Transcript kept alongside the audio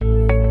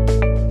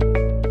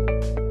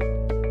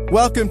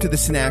Welcome to the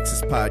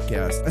Synaxis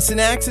Podcast. A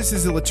synaxis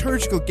is a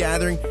liturgical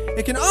gathering.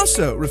 It can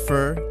also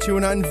refer to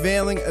an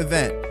unveiling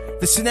event.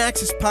 The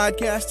Synaxis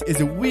Podcast is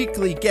a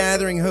weekly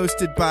gathering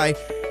hosted by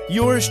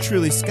yours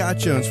truly, Scott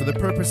Jones, for the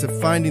purpose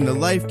of finding the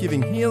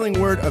life-giving, healing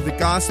word of the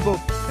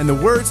gospel and the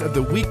words of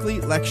the weekly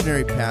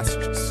lectionary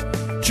passages.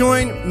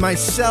 Join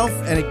myself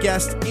and a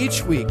guest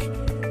each week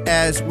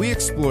as we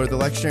explore the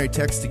lectionary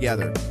text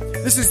together.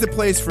 This is the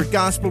place for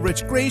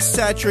gospel-rich,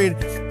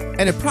 grace-saturated,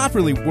 and a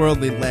properly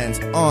worldly lens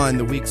on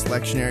the week's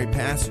lectionary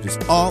passages,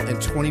 all in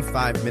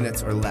 25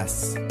 minutes or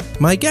less.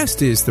 My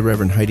guest is the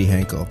Reverend Heidi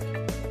Henkel.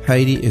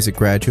 Heidi is a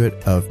graduate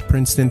of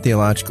Princeton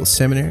Theological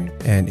Seminary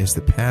and is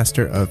the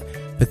pastor of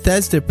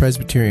Bethesda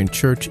Presbyterian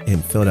Church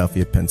in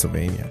Philadelphia,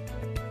 Pennsylvania.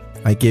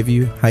 I give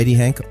you Heidi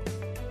Henkel.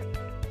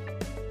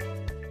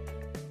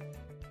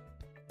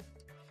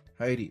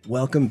 Heidi,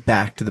 welcome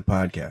back to the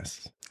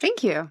podcast.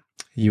 Thank you.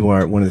 You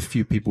are one of the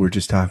few people we're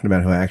just talking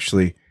about who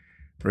actually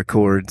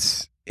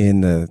records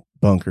in the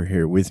bunker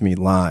here with me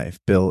live.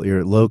 Bill,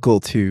 you're local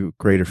to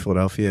Greater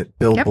Philadelphia.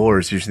 Bill Bohr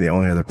is usually the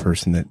only other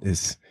person that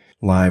is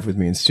live with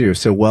me in studio.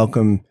 So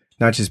welcome,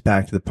 not just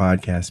back to the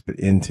podcast, but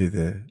into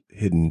the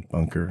hidden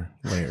bunker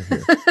layer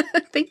here.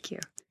 Thank you.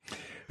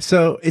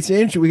 So it's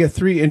interesting. We got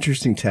three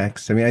interesting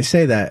texts. I mean, I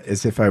say that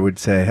as if I would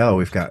say, oh,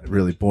 we've got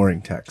really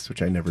boring texts,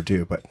 which I never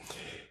do. But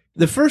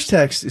the first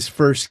text is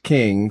 1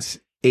 Kings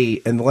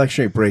 8, and the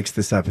lectionary breaks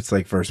this up. It's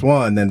like verse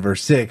 1, then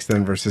verse 6,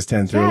 then verses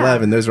 10 through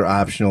 11. Those are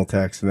optional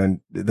texts, and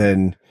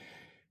then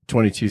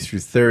 22 through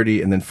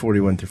 30, and then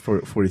 41 through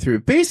 43.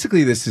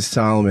 Basically, this is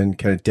Solomon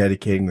kind of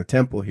dedicating the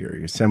temple here.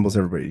 He assembles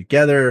everybody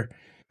together,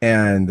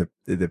 and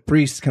the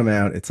priests come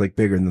out. It's like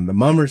bigger than the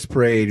Mummers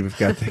Parade. We've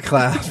got the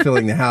cloud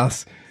filling the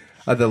house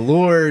of the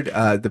Lord.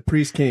 The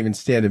priests can't even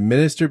stand and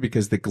minister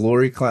because the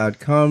glory cloud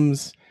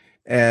comes.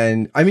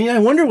 And I mean, I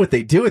wonder what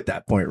they do at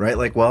that point, right?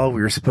 Like, well,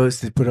 we were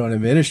supposed to put on a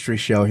ministry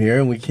show here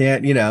and we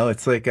can't,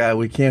 it's like,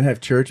 we can't have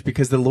church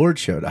because the Lord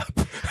showed up.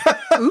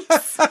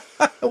 Oops.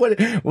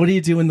 What do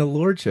you do when the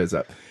Lord shows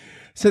up?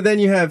 So then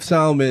you have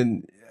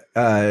Solomon.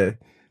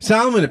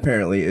 Solomon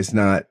apparently is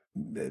not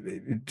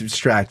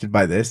distracted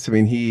by this. I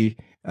mean, he,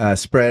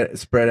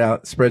 spreads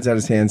out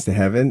his hands to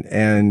heaven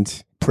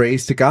and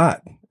prays to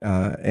God,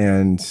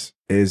 and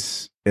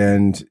is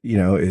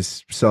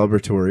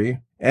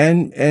celebratory.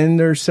 And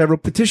there's several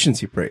petitions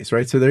he prays,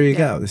 right? So there you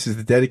go. This is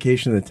the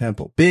dedication of the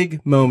temple.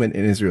 Big moment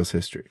in Israel's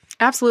history.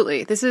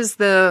 Absolutely. This is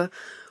the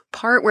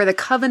part where the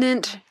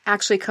covenant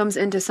actually comes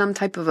into some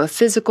type of a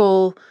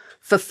physical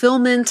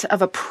fulfillment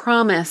of a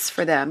promise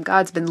for them.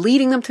 God's been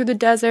leading them through the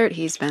desert.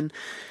 He's been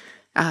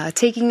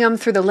taking them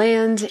through the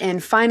land.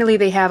 And finally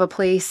they have a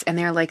place and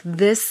they're like,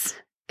 this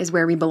is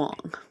where we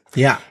belong.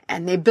 Yeah.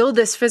 And they build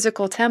this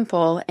physical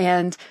temple,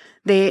 and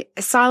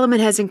Solomon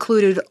has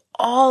included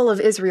all of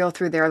Israel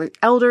through their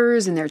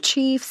elders and their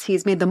chiefs.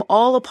 He's made them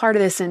all a part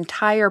of this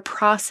entire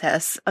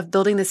process of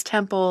building this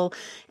temple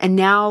and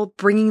now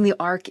bringing the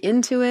ark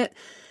into it.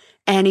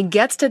 And he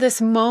gets to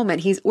this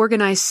moment. He's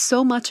organized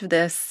so much of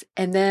this.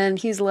 And then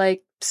he's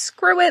like,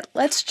 screw it.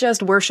 Let's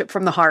just worship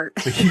from the heart.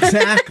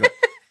 Exactly.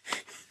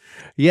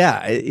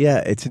 Yeah.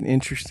 It's an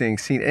interesting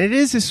scene. And it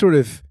is a sort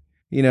of,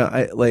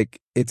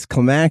 it's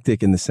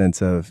climactic in the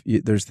sense of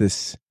there's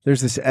this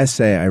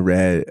essay I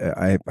read.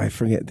 I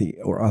forget the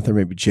author,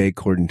 maybe J.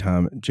 Gordon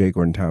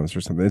Thomas or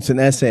something. It's an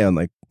essay on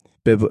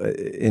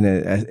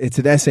it's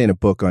an essay in a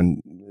book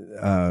on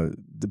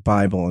the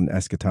Bible and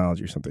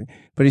eschatology or something.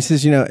 But he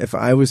says, if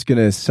I was going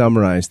to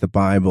summarize the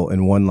Bible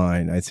in one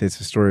line, I'd say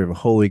it's a story of a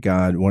holy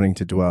God wanting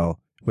to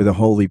dwell with a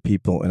holy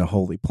people in a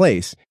holy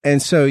place.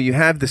 And so you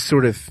have this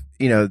sort of,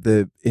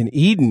 in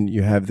Eden,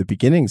 you have the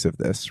beginnings of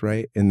this,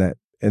 right? In that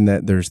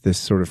there's this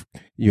sort of,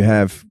 you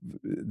have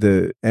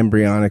the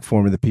embryonic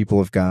form of the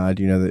people of God,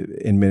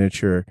 in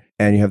miniature,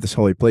 and you have this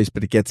holy place,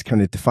 but it gets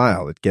kind of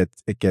defiled.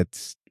 It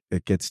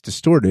gets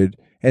distorted.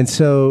 And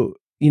so,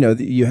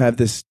 you have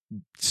this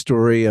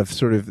story of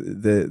sort of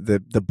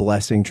the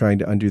blessing trying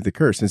to undo the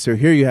curse. And so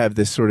here you have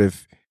this sort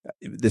of,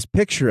 this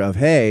picture of,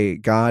 hey,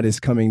 God is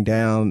coming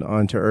down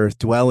onto earth,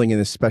 dwelling in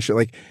this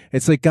special,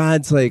 it's like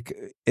God's like,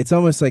 it's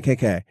almost like,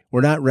 okay,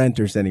 we're not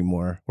renters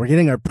anymore. We're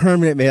getting our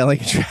permanent mailing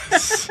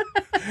address.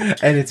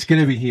 And it's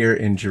going to be here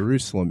in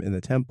Jerusalem in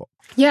the temple.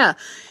 Yeah.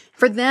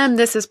 For them,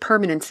 this is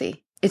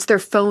permanency. It's their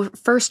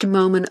first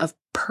moment of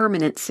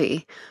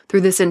permanency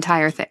through this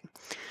entire thing.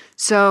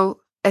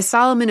 So as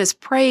Solomon is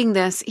praying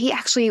this,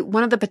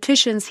 one of the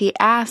petitions he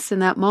asks in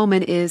that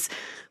moment is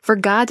for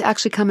God to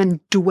actually come and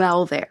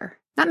dwell there.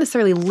 Not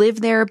necessarily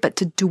live there, but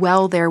to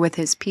dwell there with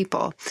his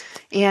people.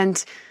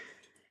 And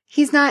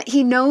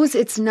he knows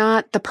it's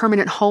not the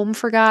permanent home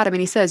for God. I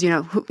mean, he says,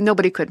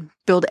 nobody could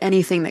build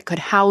anything that could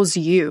house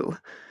you.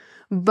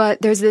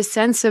 But there's this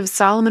sense of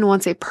Solomon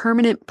wants a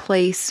permanent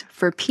place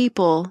for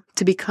people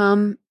to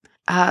become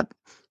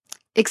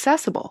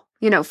accessible,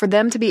 for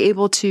them to be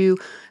able to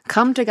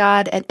come to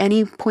God at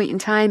any point in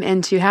time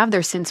and to have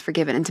their sins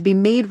forgiven and to be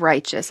made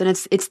righteous. And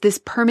it's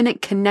this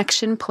permanent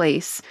connection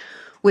place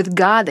with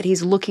God that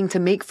he's looking to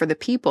make for the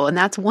people. And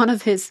that's one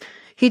of his,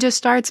 he just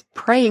starts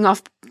praying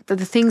off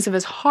the things of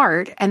his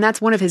heart. And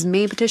that's one of his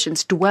main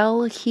petitions.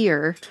 Dwell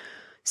here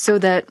so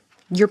that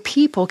your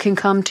people can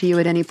come to you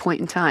at any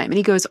point in time. And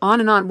he goes on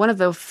and on. One of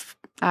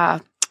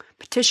the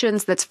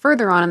petitions that's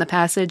further on in the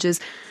passage is,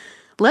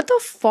 let the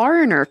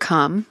foreigner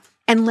come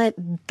and let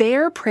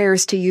their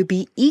prayers to you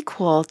be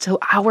equal to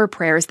our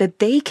prayers, that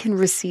they can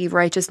receive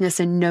righteousness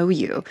and know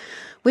you,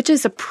 which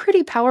is a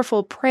pretty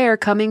powerful prayer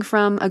coming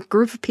from a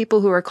group of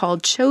people who are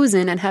called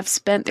chosen and have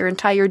spent their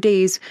entire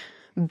days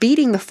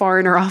beating the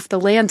foreigner off the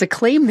land to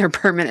claim their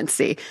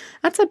permanency.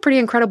 That's a pretty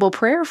incredible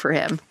prayer for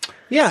him.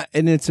 Yeah,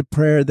 and it's a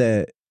prayer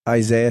that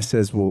Isaiah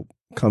says will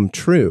come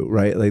true,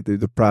 right? Like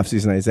the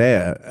prophecies in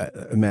Isaiah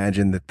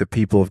imagine that the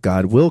people of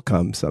God will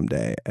come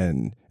someday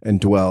and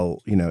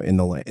dwell, in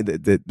the land.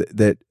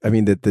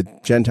 That the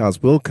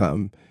Gentiles will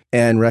come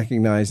and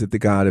recognize that the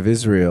God of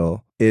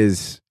Israel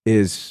is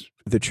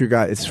the true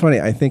God. It's funny.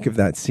 I think of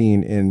that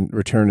scene in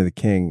Return of the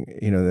King,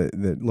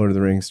 the Lord of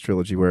the Rings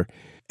trilogy, where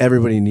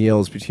everybody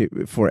kneels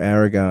before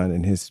Aragorn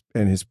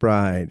and his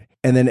bride,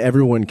 and then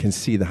everyone can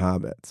see the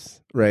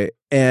hobbits, right?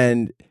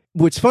 And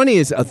what's funny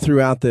is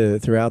throughout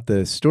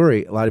the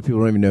story, a lot of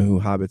people don't even know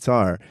who hobbits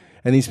are.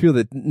 And these people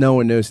that no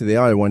one knows who they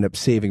are wind up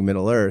saving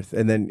Middle Earth.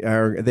 And then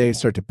they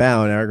start to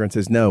bow, and Aragorn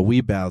says, no,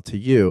 we bow to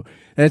you.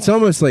 And it's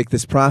almost like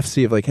this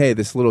prophecy of like, hey,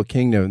 this little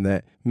kingdom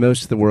that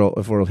most of the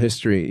world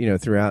history,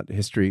 throughout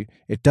history,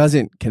 it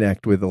doesn't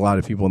connect with a lot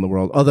of people in the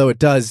world, although it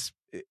does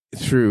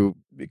through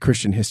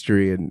Christian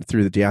history and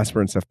through the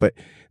diaspora and stuff. But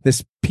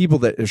this people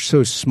that are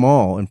so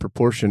small in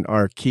proportion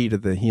are key to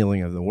the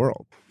healing of the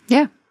world.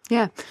 Yeah.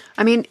 Yeah.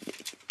 I mean,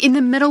 in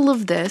the middle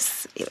of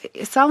this,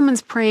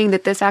 Solomon's praying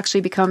that this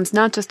actually becomes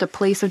not just a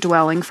place of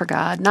dwelling for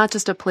God, not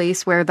just a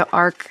place where the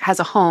ark has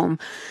a home,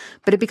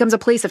 but it becomes a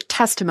place of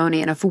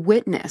testimony and of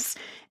witness.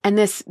 And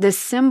this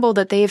symbol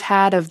that they've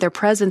had of their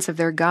presence of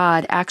their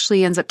God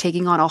actually ends up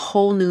taking on a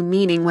whole new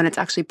meaning when it's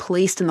actually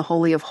placed in the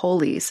Holy of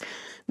Holies.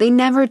 They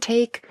never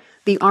take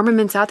the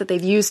armaments out that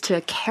they've used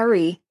to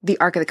carry the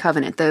Ark of the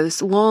Covenant,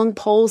 those long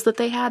poles that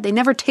they had, they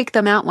never take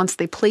them out once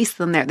they place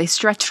them there. They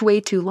stretched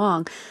way too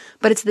long.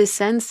 But it's this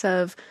sense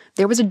of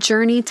there was a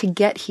journey to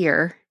get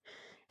here,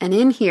 and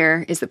in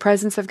here is the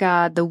presence of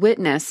God, the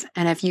witness,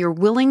 and if you're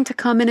willing to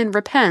come in and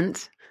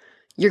repent,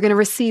 you're going to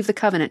receive the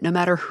covenant no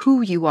matter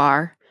who you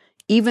are,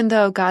 even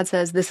though God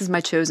says, this is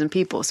my chosen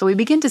people. So we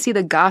begin to see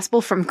the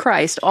gospel from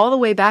Christ all the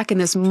way back in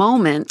this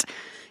moment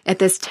at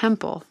this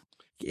temple.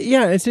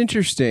 Yeah, it's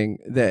interesting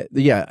that,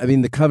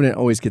 the covenant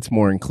always gets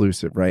more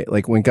inclusive, right?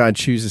 Like when God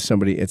chooses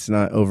somebody, it's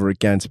not over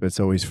against, but it's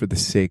always for the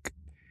sake,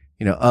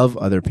 of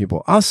other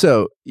people.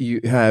 Also,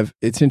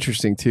 it's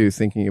interesting too,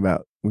 thinking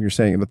about what you're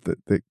saying about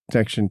the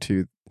connection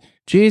to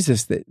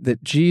Jesus,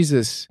 that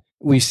Jesus,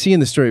 we see in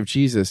the story of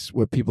Jesus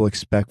what people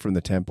expect from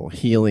the temple: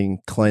 healing,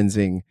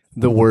 cleansing,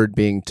 the word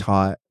being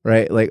taught,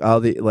 right? Like all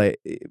the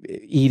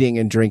eating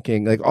and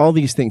drinking, like all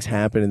these things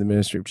happen in the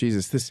ministry of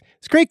Jesus. This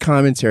great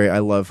commentary I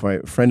love, my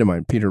friend of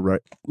mine, Peter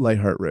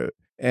Leithart, wrote.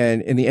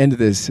 And in the end of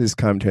his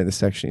commentary in this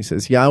section, he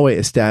says, Yahweh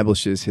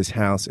establishes his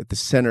house at the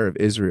center of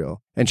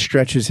Israel and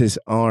stretches his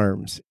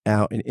arms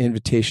out in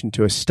invitation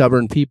to a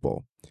stubborn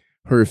people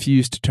who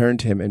refuse to turn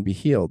to him and be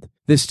healed.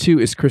 This too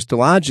is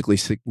Christologically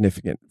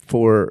significant,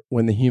 for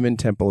when the human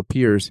temple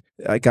appears,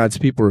 God's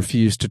people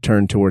refuse to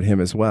turn toward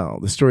him as well.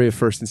 The story of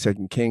 1st and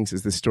 2nd Kings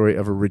is the story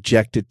of a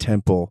rejected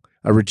temple,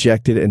 a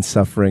rejected and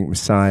suffering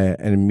Messiah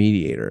and a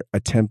mediator, a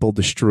temple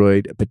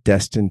destroyed but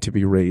destined to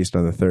be raised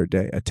on the third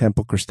day. A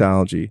temple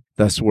Christology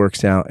thus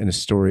works out in a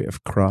story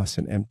of cross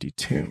and empty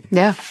tomb.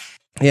 Yeah.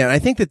 Yeah, and I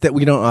think that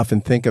we don't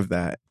often think of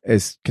that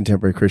as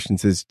contemporary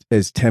Christians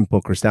as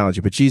temple Christology,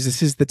 but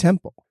Jesus is the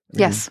temple.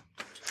 Yes.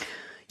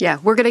 Yeah,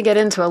 we're going to get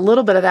into a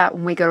little bit of that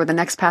when we go to the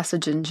next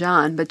passage in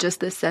John, but just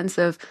this sense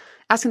of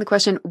asking the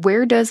question,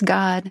 where does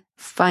God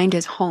find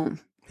his home?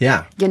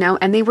 Yeah.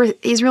 And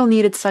Israel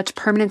needed such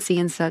permanency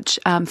and such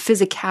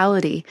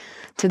physicality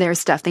to their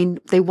stuff.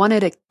 They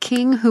wanted a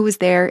king who was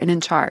there and in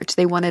charge.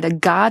 They wanted a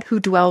God who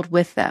dwelled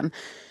with them.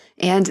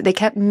 And they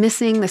kept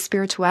missing the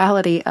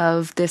spirituality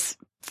of this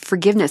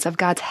forgiveness, of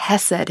God's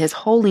hesed, his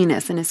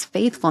holiness and his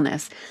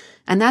faithfulness.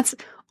 And that's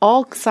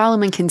all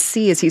Solomon can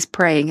see as he's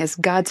praying, is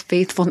God's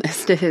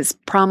faithfulness to his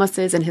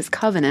promises and his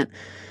covenant.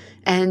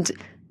 And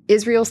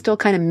Israel still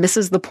kind of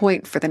misses the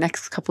point for the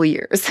next couple of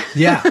years.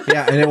 Yeah.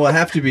 And it will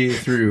have to be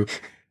through,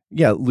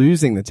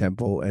 losing the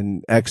temple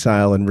and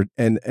exile and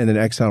then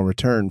exile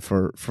return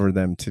for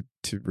them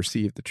to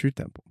receive the true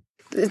temple.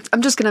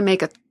 I'm just going to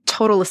make a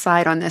total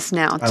aside on this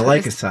now. I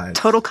like asides.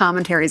 Total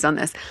commentaries on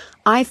this.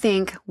 I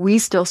think we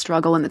still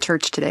struggle in the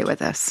church today with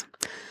this.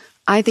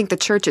 I think the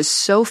church is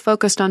so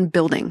focused on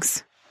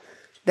buildings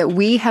that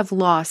we have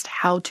lost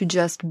how to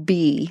just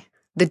be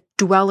the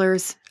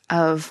dwellers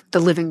of the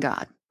living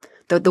God,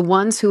 the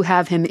ones who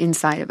have him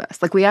inside of us.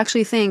 Like we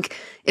actually think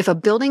if a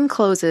building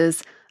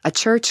closes, a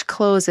church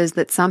closes,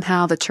 that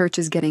somehow the church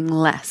is getting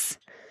less.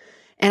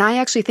 And I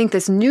actually think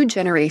this new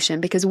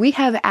generation, because we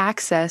have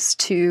access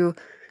to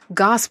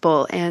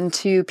gospel and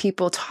to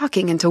people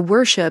talking and to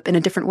worship in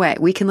a different way.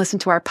 We can listen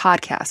to our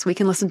podcasts. We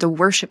can listen to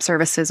worship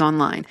services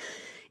online.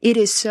 It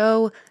is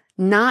so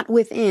not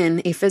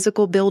within a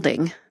physical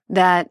building,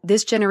 that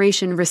this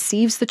generation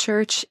receives the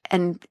church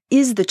and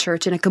is the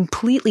church in a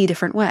completely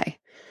different way.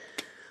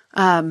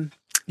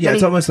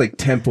 It's almost like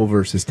temple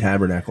versus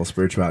tabernacle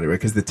spirituality, right?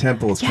 Because the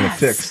temple is kind of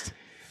fixed,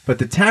 but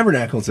the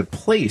tabernacle is a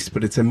place,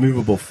 but it's a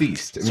movable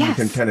feast. I mean, you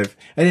can kind of,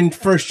 and in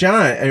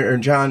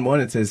John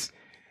 1, it says,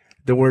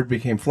 the word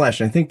became flesh.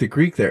 And I think the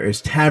Greek there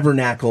is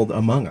tabernacled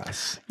among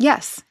us.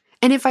 Yes.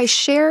 And if I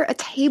share a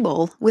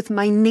table with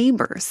my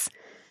neighbors,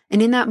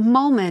 and in that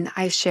moment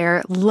I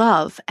share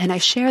love and I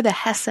share the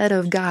hesed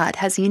of God,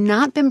 has he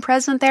not been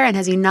present there, and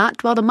has he not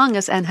dwelt among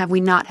us, and have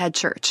we not had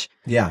church?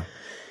 Yeah.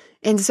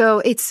 And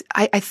so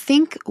I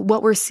think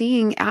what we're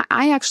seeing,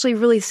 I actually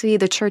really see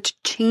the church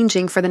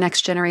changing for the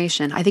next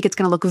generation. I think it's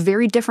going to look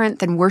very different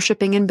than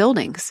worshiping in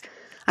buildings.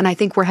 And I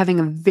think we're having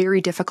a very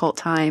difficult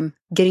time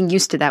getting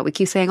used to that. We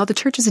keep saying, oh, the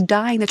church is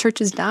dying, the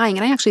church is dying.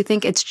 And I actually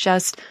think it's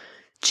just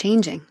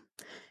changing.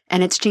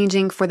 And it's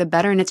changing for the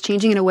better. And it's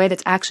changing in a way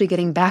that's actually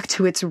getting back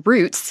to its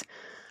roots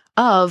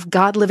of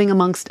God living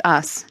amongst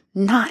us,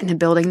 not in a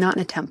building, not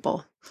in a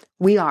temple.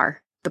 We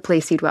are the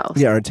place he dwells.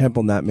 Yeah, our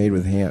temple not made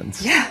with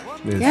hands. Yeah.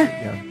 When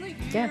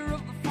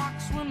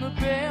the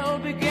bell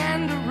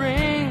began to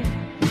ring,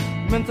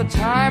 meant the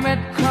time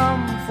had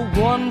come for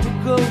one to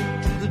go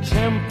to the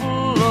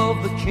temple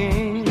of the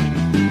King.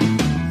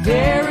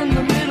 There in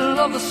the middle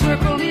of the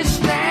circle he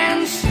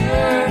stands,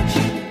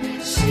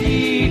 searching,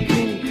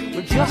 seeking.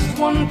 With just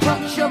one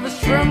touch of his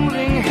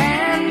trembling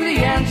hand,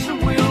 the answer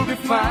will be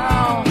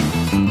found.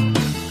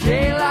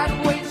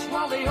 Daylight waits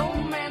while the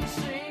old man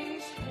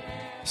sings.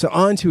 So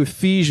on to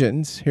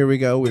Ephesians. Here we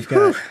go. We've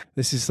got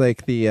this is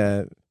like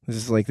the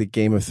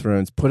Game of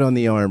Thrones. Put on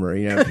the armor.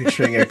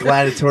 Picturing a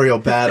gladiatorial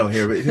battle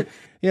here.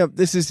 But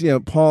this is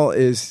Paul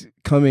is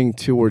coming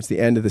towards the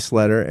end of this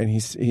letter, and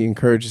he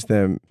encourages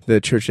them,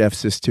 the church at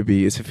Ephesus, to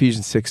be. It's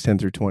Ephesians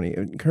 6:10-20. It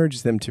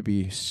encourages them to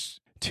be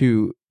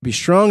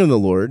strong in the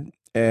Lord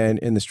and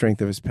in the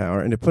strength of his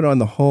power, and to put on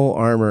the whole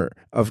armor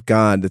of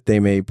God, that they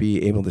may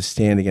be able to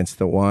stand against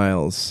the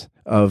wiles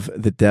of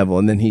the devil.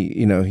 And then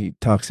he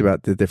talks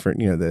about the different,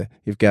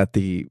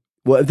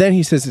 then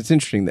he says it's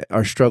interesting that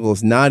our struggle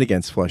is not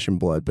against flesh and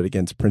blood, but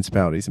against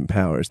principalities and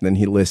powers. And then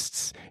he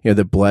lists,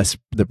 the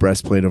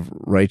breastplate of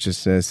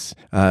righteousness,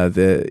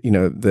 the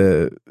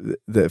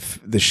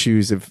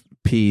shoes of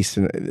peace,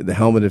 and the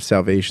helmet of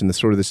salvation, the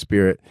sword of the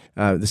Spirit,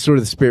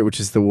 which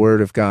is the word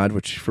of God,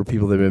 which for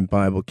people that have been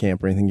Bible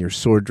camp or anything, your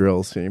sword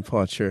drills, and you pull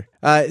out your,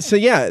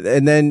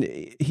 and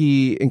then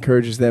he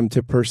encourages them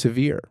to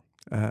persevere.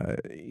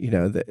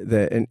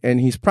 And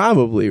he's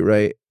probably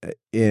right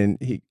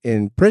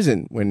in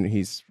prison when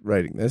he's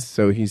writing this.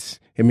 So he's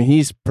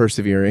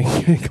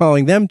persevering,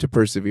 calling them to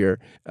persevere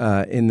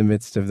in the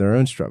midst of their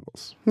own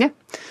struggles. Yeah.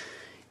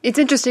 It's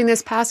interesting,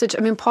 this passage.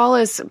 Paul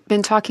has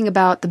been talking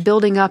about the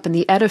building up and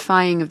the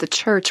edifying of the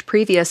church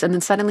previous, and then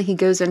suddenly he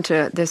goes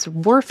into this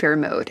warfare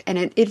mode. And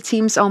it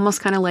seems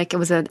almost kind of like it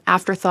was an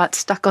afterthought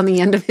stuck on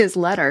the end of his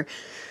letter.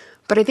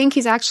 But I think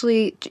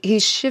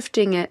he's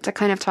shifting it to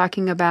kind of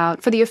talking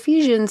about, for the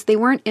Ephesians, they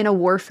weren't in a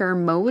warfare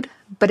mode,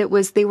 but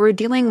they were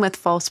dealing with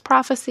false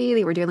prophecy,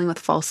 they were dealing with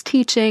false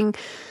teaching,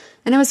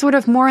 and it was sort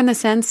of more in the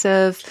sense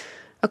of,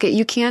 okay,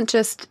 you can't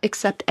just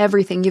accept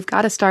everything. You've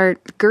got to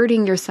start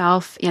girding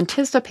yourself,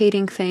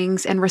 anticipating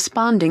things, and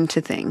responding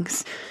to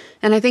things.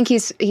 And I think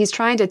he's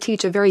trying to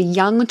teach a very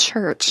young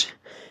church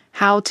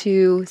how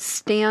to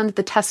stand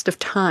the test of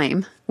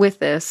time with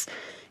this.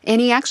 And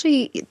he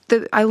actually,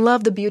 I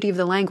love the beauty of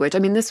the language.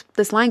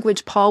 This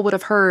language Paul would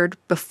have heard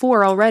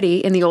before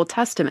already in the Old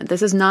Testament.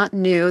 This is not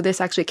new. This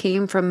actually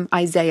came from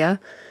Isaiah.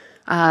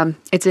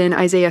 It's in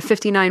Isaiah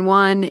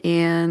 59:1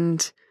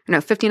 and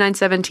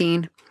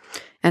 59:17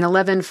 and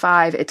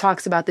 11:5. It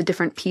talks about the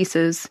different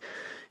pieces.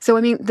 So,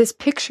 this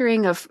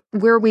picturing of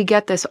where we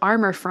get this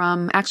armor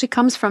from actually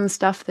comes from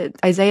stuff that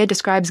Isaiah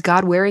describes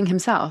God wearing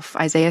himself.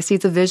 Isaiah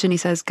sees a vision. He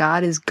says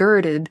God is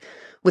girded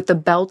with the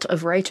belt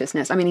of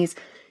righteousness.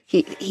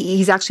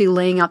 He's actually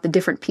laying out the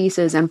different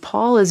pieces, and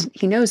Paul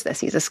he knows this.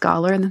 He's a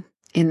scholar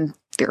in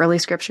the early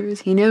scriptures.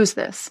 He knows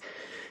this.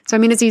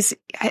 So,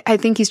 I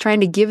think he's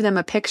trying to give them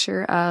a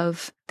picture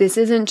of, this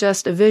isn't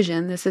just a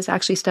vision. This is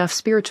actually stuff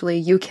spiritually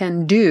you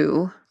can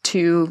do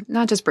to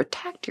not just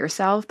protect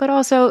yourself, but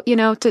also,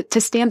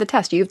 to stand the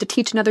test. You have to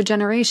teach another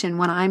generation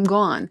when I'm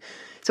gone.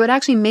 So it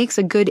actually makes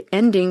a good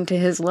ending to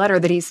his letter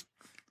that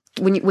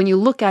when you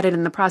look at it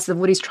in the process of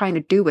what he's trying to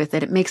do with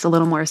it, it makes a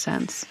little more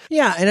sense.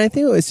 Yeah, and I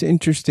think what's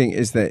interesting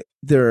is that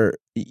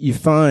you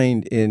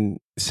find in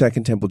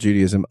Second Temple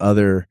Judaism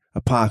other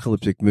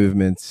apocalyptic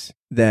movements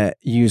that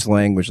use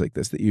language like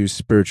this, that use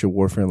spiritual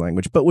warfare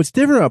language. But what's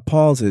different about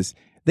Paul's is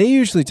they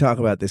usually talk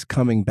about this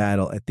coming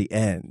battle at the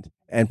end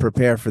and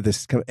prepare for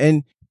this.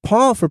 And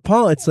for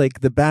Paul, it's like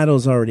the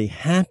battle's already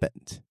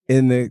happened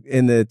in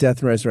the death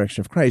and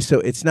resurrection of Christ. So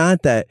it's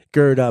not that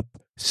gird up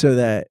so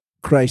that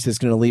Christ is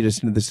going to lead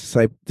us into this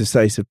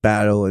decisive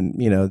battle, and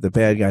the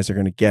bad guys are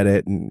going to get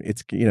it, and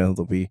it's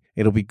it'll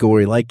be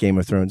gory like Game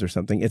of Thrones or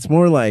something. It's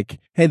more like,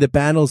 hey, the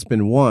battle's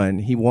been won.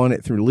 He won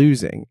it through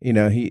losing.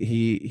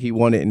 He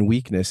won it in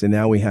weakness, and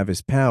now we have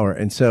his power.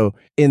 And so,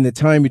 in the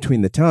time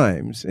between the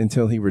times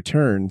until he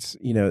returns,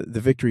 the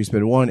victory's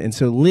been won. And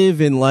so,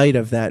 live in light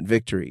of that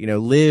victory.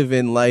 Live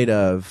in light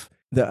of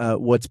the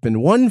what's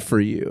been won for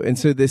you. And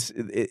so,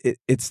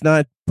 it's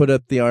not put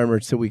up the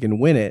armor so we can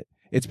win it.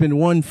 It's been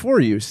won for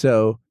you.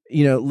 So,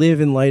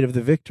 live in light of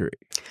the victory.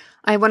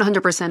 I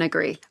 100%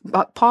 agree.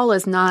 But Paul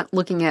is not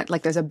looking at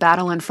like there's a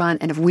battle in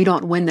front, and if we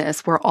don't win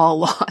this, we're all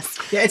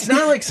lost. Yeah, it's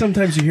not like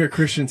sometimes you hear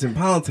Christians in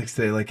politics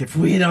say, like, if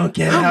we don't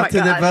get out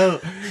to the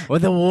vote, or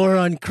the war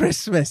on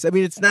Christmas. I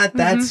mean, it's not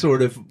that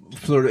sort of.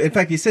 In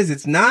fact, he says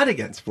it's not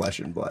against flesh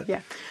and blood.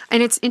 Yeah.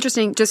 And it's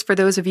interesting, just for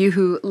those of you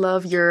who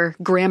love your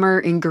grammar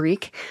in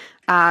Greek,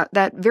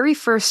 that very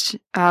first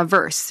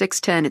verse,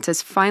 6:10, it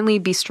says, "Finally,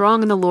 be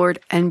strong in the Lord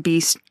and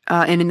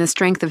and in the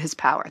strength of his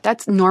power."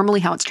 That's normally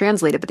how it's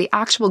translated, but the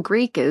actual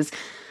Greek is,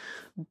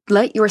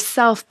 "Let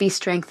yourself be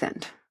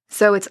strengthened."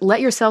 So it's let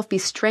yourself be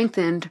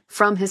strengthened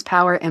from his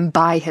power and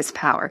by his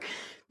power.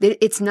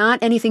 It's not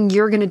anything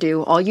you're going to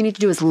do. All you need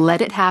to do is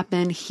let it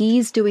happen.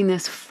 He's doing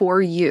this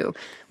for you,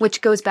 which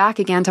goes back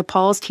again to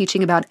Paul's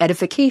teaching about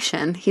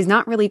edification. He's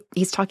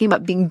talking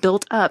about being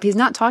built up. He's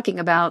not talking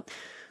about,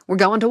 we're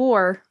going to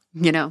war.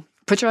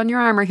 Put you on your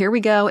armor. Here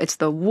we go. It's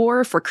the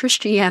war for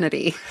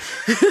Christianity.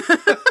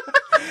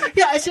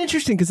 Yeah, it's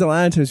interesting because a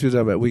lot of times we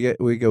talk about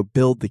we go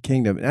build the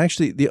kingdom, and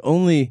actually the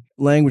only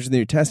language in the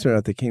New Testament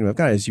about the kingdom of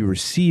God is you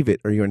receive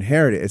it or you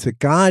inherit it. It's that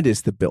God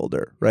is the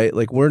builder, right?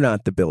 Like we're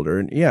not the builder,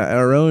 and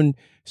our own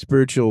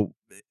spiritual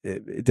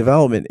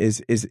development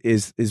is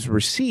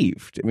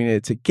received. I mean,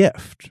 it's a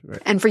gift.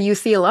 Right? And for you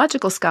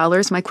theological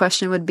scholars, my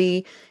question would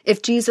be,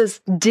 if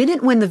Jesus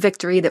didn't win the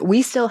victory, that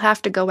we still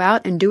have to go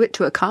out and do it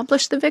to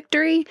accomplish the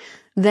victory,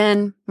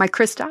 then my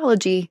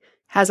Christology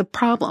has a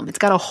problem. It's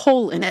got a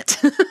hole in it.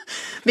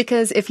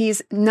 Because if he's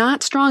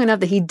not strong enough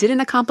that he didn't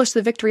accomplish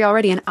the victory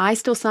already, and I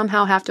still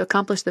somehow have to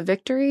accomplish the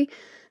victory,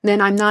 then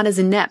I'm not as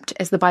inept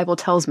as the Bible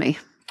tells me.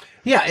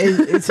 Yeah,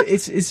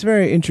 it's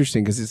very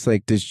interesting because it's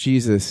like, does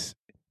Jesus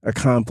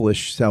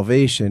accomplish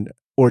salvation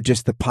or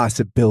just the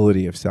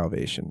possibility of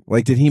salvation?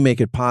 Like, did he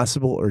make it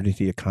possible or did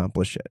he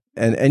accomplish it?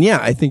 And yeah,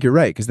 I think you're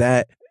right, because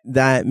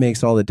that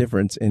makes all the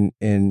difference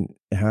in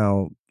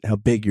how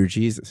big your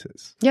Jesus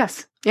is.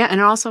 Yes. Yeah.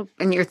 And also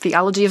in your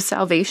theology of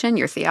salvation,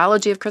 your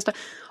theology of Christ,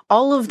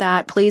 all of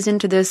that plays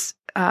into this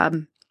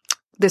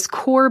this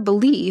core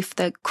belief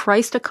that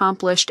Christ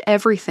accomplished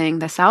everything,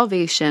 the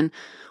salvation,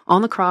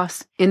 on the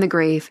cross, in the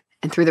grave,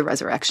 and through the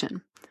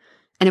resurrection.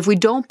 And if we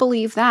don't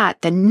believe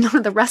that, then none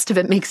of the rest of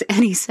it makes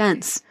any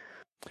sense.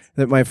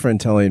 That my friend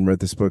Tullian wrote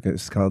this book.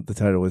 The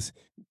title was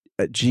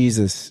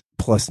Jesus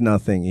plus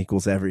nothing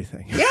equals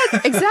everything.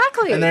 Yeah,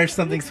 exactly. And there's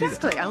something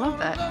exactly. I love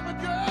that.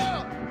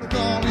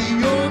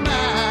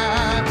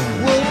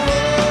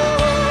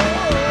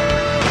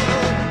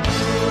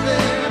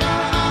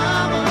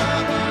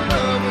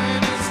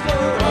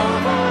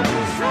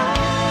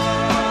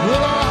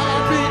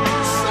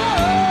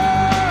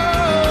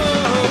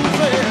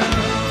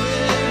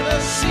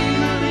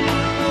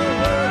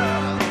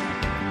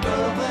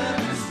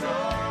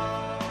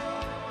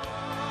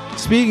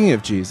 Speaking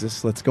of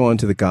Jesus, let's go on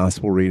to the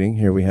gospel reading.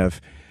 Here we have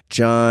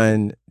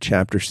John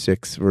chapter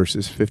 6,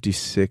 verses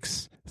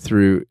 56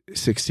 through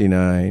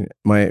 69.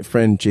 My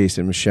friend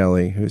Jason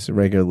Micheli, who's a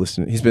regular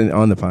listener, he's been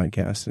on the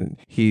podcast, and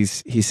he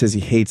says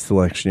he hates the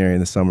lectionary in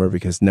the summer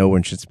because no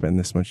one should spend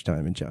this much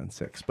time in John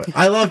 6. But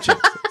I love John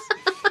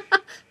 6.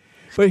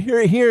 But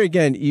here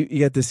again, you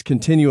get this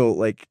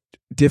continual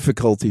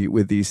difficulty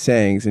with these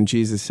sayings, and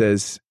Jesus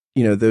says,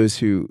 those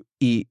who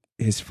eat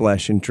his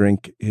flesh and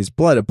drink his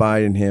blood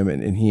abide in him,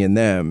 and he in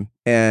them.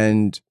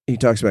 And he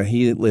talks about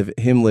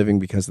him living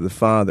because of the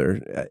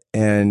Father.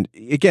 And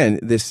again,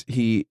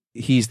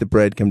 he's the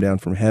bread come down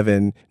from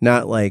heaven,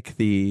 not like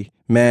the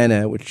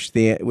manna which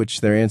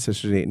their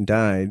ancestors ate and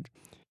died.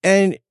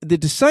 And the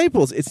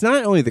disciples, it's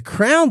not only the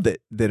crowd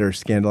that are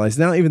scandalized.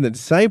 Now even the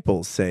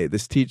disciples say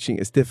this teaching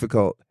is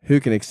difficult.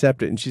 Who can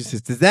accept it? And she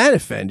says, does that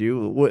offend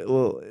you?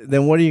 Well,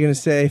 then what are you going to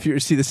say if you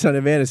see the Son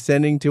of Man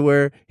ascending to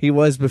where he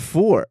was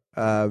before?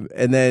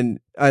 And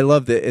then I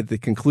love that at the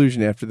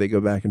conclusion, after they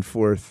go back and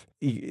forth,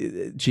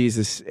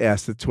 Jesus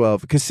asked the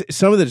 12, because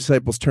some of the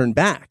disciples turn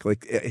back,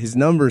 like his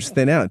numbers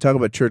thin out. Talk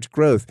about church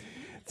growth.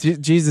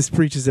 Jesus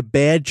preaches a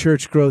bad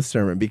church growth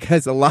sermon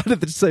because a lot of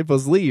the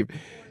disciples leave.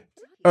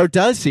 Or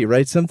does he,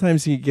 right?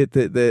 Sometimes you get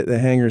the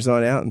hangers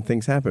on out and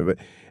things happen.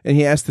 And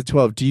he asked the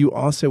 12, do you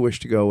also wish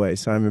to go away?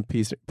 Simon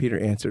Peter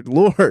answered,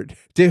 Lord,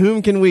 to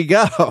whom can we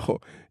go?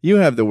 You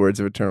have the words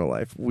of eternal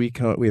life. We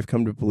have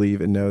come to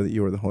believe and know that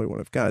you are the Holy One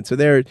of God. So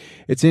there,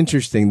 it's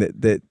interesting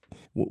that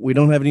we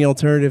don't have any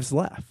alternatives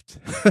left.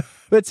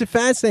 But it's a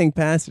fascinating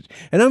passage.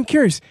 And I'm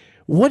curious,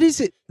 what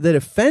is it that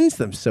offends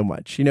them so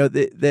much?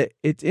 That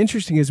it's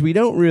interesting is we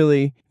don't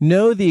really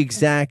know the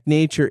exact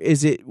nature.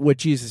 Is it what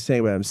Jesus is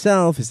saying about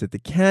himself? Is it the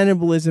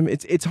cannibalism?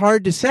 It's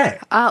hard to say.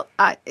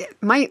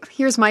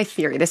 Here's my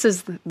theory. This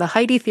is the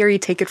Heidi theory.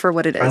 Take it for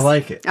what it is. I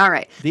like it. All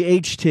right.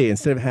 The HT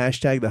instead of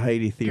hashtag the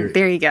Heidi theory.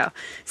 There you go.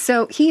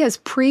 So he has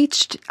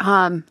preached,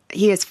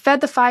 he has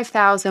fed the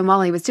 5,000.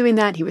 While he was doing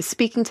that, he was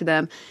speaking to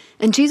them.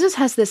 And Jesus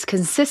has this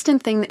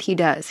consistent thing that he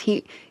does.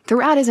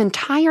 Throughout his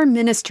entire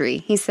ministry,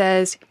 he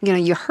says,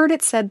 you heard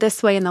it said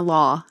this way in the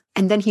law,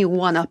 and then he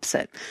one-ups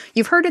it.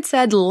 You've heard it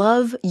said,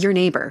 love your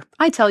neighbor.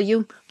 I tell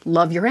you,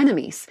 love your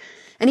enemies.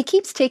 And he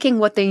keeps taking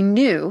what they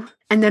knew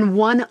and then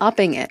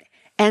one-upping it.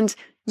 And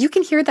you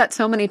can hear that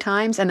so many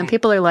times, and then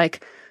people are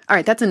like, all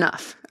right, that's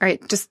enough. All right,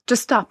 just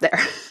stop there.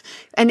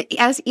 And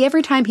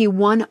every time he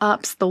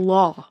one-ups the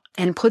law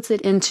and puts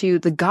it into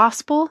the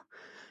gospel,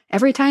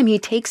 every time he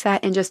takes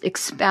that and just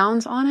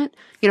expounds on it,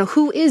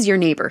 who is your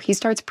neighbor? He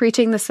starts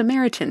preaching the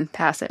Samaritan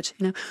passage.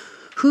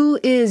 Who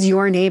is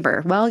your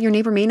neighbor? Well, your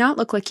neighbor may not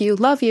look like you,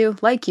 love you,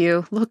 like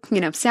you, look,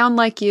 sound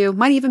like you,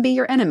 might even be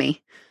your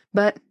enemy,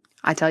 but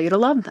I tell you to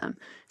love them.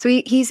 So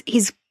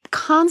he's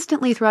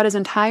constantly throughout his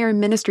entire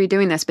ministry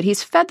doing this, but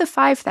he's fed the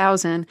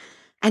 5,000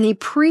 and he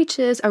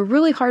preaches a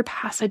really hard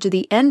passage at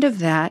the end of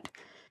that,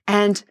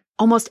 and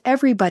almost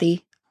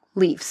everybody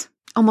leaves.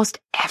 Almost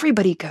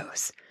everybody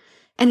goes.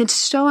 And it's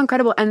so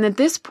incredible. And at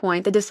this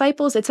point, the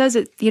disciples, it says,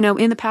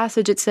 in the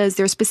passage, it says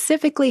they're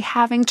specifically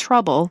having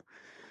trouble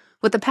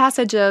with the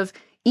passage of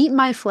eat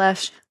my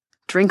flesh,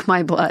 drink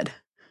my blood.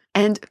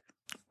 And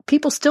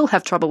people still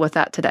have trouble with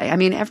that today. I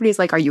mean, everybody's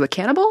like, are you a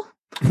cannibal?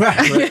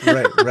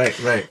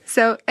 Right.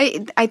 So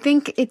I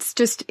think it's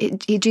just,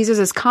 Jesus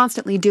is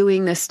constantly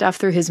doing this stuff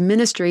through his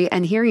ministry.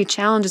 And here he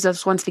challenges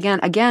us once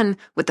again,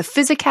 with the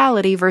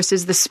physicality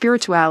versus the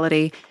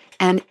spirituality.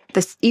 And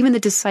even the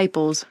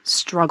disciples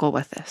struggle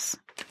with this.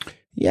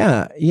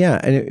 Yeah.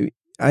 And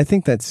I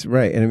think that's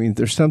right. And I mean,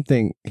 there's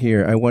something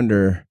here. I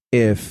wonder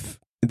if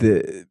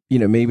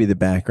maybe the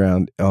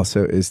background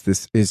also is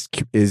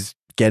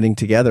getting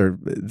together,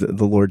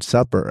 the Lord's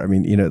Supper. I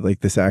mean, like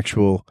this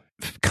actual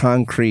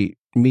concrete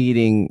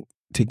meeting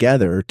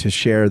together to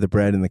share the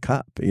bread and the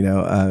cup, in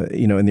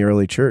the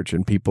early church,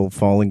 and people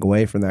falling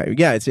away from that.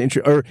 Yeah, it's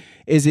interesting. Or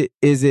is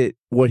it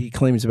what he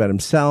claims about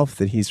himself,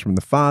 that he's from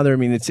the Father? I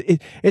mean,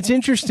 it's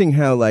interesting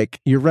how, like,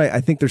 you're right.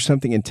 I think there's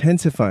something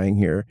intensifying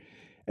here,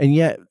 and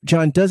yet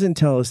John doesn't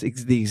tell us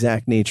the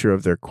exact nature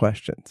of their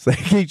questions. Like,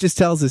 he just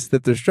tells us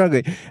that they're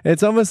struggling, and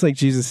it's almost like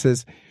Jesus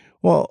says,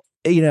 "Well,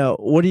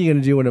 what are you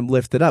going to do when I'm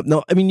lifted up?"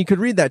 No, I mean, you could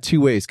read that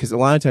two ways, because a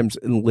lot of times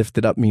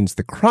lifted up means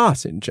the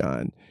cross in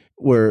John,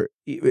 where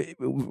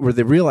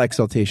the real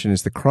exaltation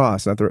is the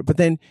cross, not the. But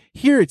then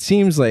here it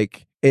seems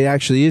like it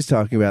actually is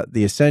talking about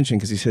the ascension,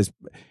 because he says,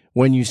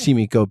 "When you see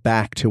me, go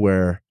back to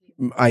where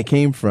I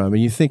came from."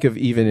 And you think of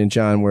even in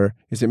John, where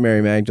is it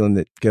Mary Magdalene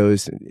that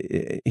goes?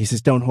 He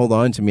says, "Don't hold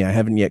on to me. I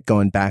haven't yet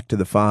gone back to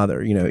the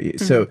Father."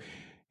 Mm-hmm. So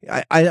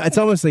it's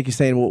almost like you're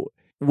saying, "Well,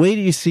 wait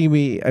till you see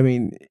me." I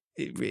mean,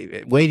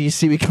 wait till you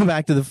see me come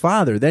back to the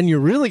Father. Then you're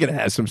really going to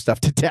have some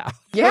stuff to tell.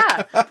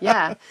 Yeah.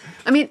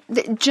 I mean,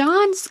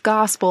 John's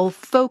gospel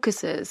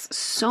focuses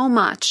so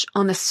much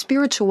on the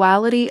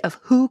spirituality of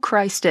who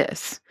Christ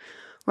is,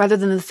 rather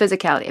than the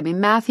physicality. I mean,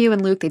 Matthew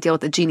and Luke, they deal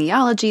with the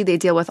genealogy, they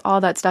deal with all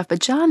that stuff, but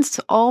John's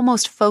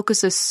almost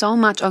focuses so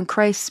much on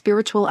Christ's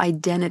spiritual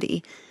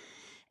identity.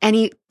 And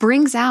he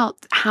brings out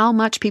how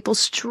much people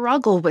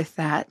struggle with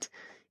that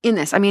in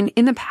this. I mean,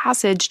 in the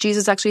passage,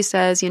 Jesus actually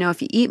says,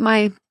 if you eat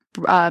my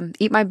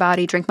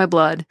body, drink my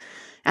blood.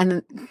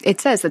 And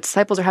it says the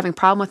disciples are having a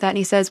problem with that. And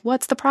he says,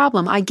 what's the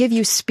problem? I give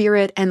you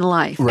spirit and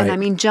life. Right. And I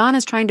mean, John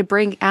is trying to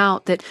bring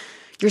out that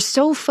you're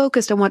so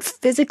focused on what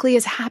physically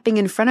is happening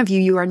in front of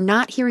you, you are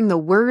not hearing the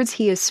words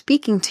he is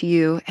speaking to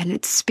you, and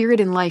it's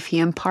spirit and life he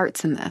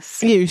imparts in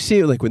this. Yeah, you see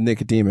it like with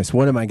Nicodemus.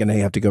 When am I going to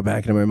have to go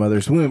back into my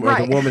mother's womb? Or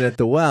the woman at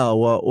the well.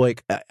 Well,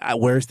 like,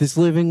 where's this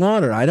living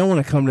water? I don't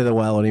want to come to the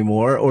well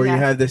anymore. Or you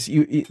have this,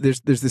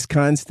 there's this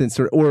constant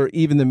sort of, or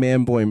even the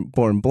man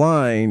born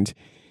blind,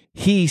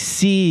 he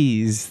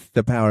sees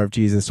the power of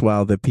Jesus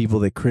while the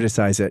people that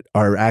criticize it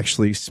are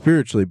actually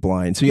spiritually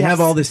blind. So you have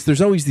all this, there's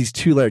always these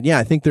two layers. Yeah,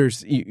 I think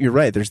you're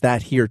right. There's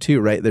that here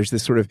too, right? There's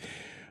this sort of,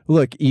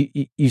 look,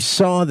 you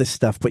saw this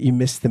stuff, but you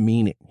missed the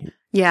meaning.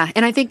 Yeah,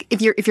 and I think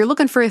if you're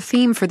looking for a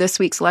theme for this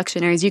week's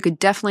lectionaries, you could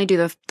definitely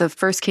do the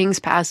 1 Kings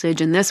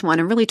passage and this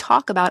one and really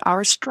talk about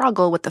our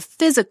struggle with the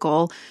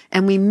physical,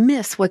 and we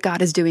miss what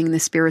God is doing in the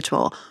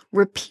spiritual.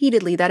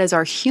 Repeatedly, that is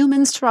our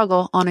human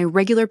struggle on a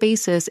regular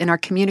basis in our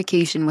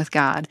communication with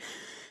God.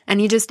 And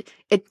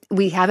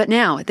we have it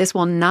now. This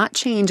will not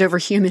change over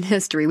human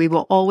history. We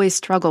will always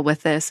struggle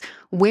with this.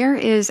 Where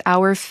is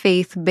our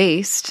faith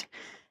based?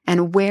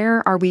 And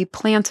where are we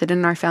planted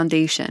in our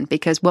foundation?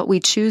 Because what we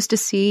choose to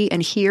see and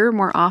hear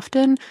more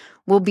often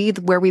will be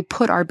where we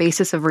put our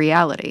basis of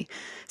reality.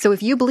 So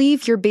if you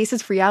believe your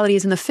basis of reality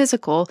is in the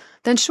physical,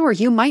 then sure,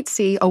 you might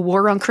see a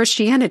war on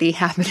Christianity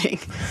happening.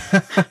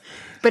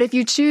 But if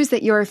you choose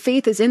that your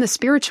faith is in the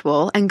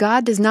spiritual and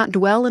God does not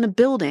dwell in a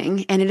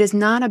building, and it is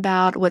not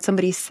about what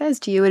somebody says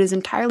to you, it is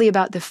entirely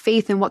about the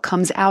faith and what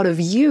comes out of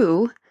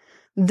you,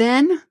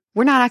 then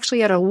we're not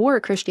actually at a war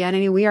at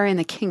Christianity. We are in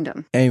the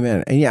kingdom.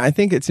 Amen. And yeah, I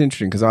think it's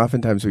interesting because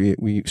oftentimes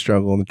we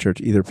struggle in the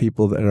church, either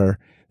people that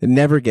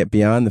never get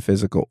beyond the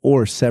physical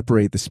or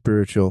separate the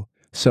spiritual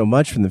so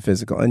much from the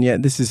physical. And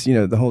yet this is,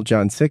 the whole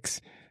John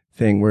 6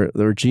 thing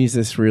where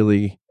Jesus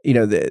really,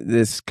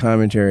 this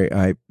commentary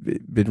I've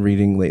been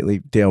reading lately,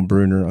 Dale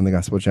Bruner on the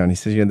Gospel of John, he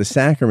says, the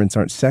sacraments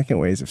aren't second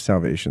ways of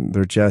salvation.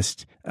 They're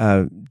just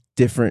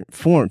different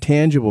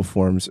tangible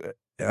forms,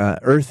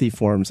 earthy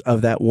forms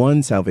of that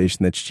one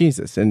salvation that's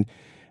Jesus. And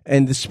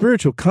the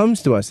spiritual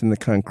comes to us in the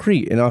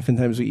concrete. And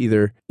oftentimes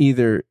we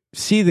either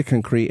see the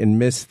concrete and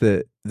miss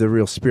the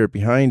real spirit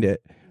behind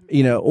it,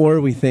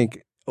 or we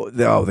think,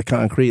 the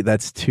concrete,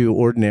 that's too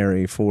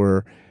ordinary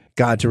for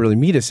God to really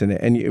meet us in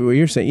it. And what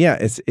you're saying,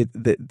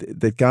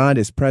 that God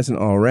is present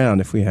all around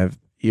if we have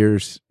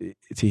ears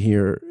to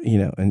hear,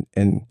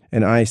 and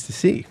eyes to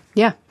see.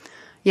 Yeah.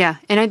 Yeah.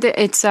 And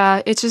it's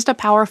just a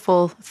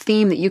powerful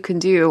theme that you can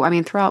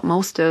do, throughout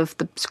most of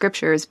the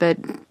scriptures, but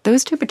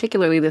those two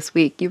particularly this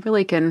week, you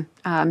really can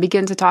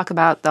begin to talk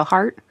about the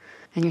heart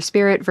and your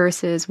spirit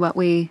versus what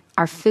we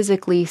are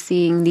physically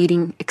seeing,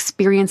 needing,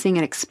 experiencing,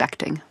 and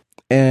expecting.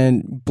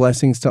 And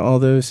blessings to all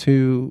those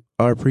who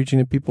are preaching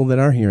to people that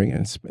are hearing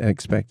and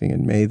expecting,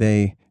 and may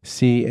they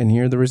see and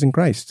hear the risen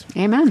Christ.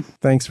 Amen.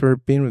 Thanks for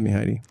being with me,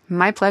 Heidi.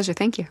 My pleasure.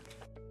 Thank you.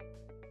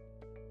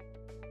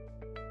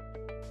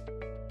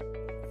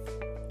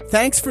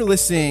 Thanks for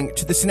listening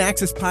to the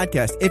Synaxis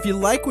podcast. If you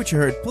like what you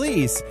heard,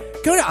 please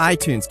go to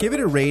iTunes, give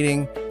it a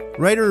rating,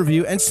 write a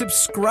review, and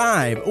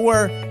subscribe,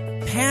 or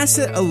pass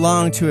it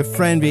along to a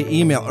friend via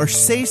email, or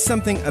say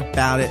something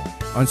about it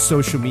on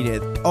social media.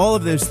 All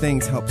of those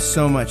things help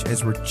so much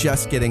as we're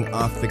just getting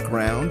off the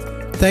ground.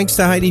 Thanks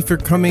to Heidi for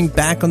coming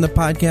back on the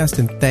podcast,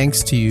 and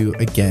thanks to you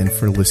again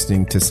for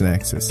listening to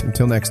Synaxis.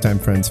 Until next time,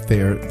 friends,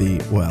 fare thee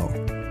well.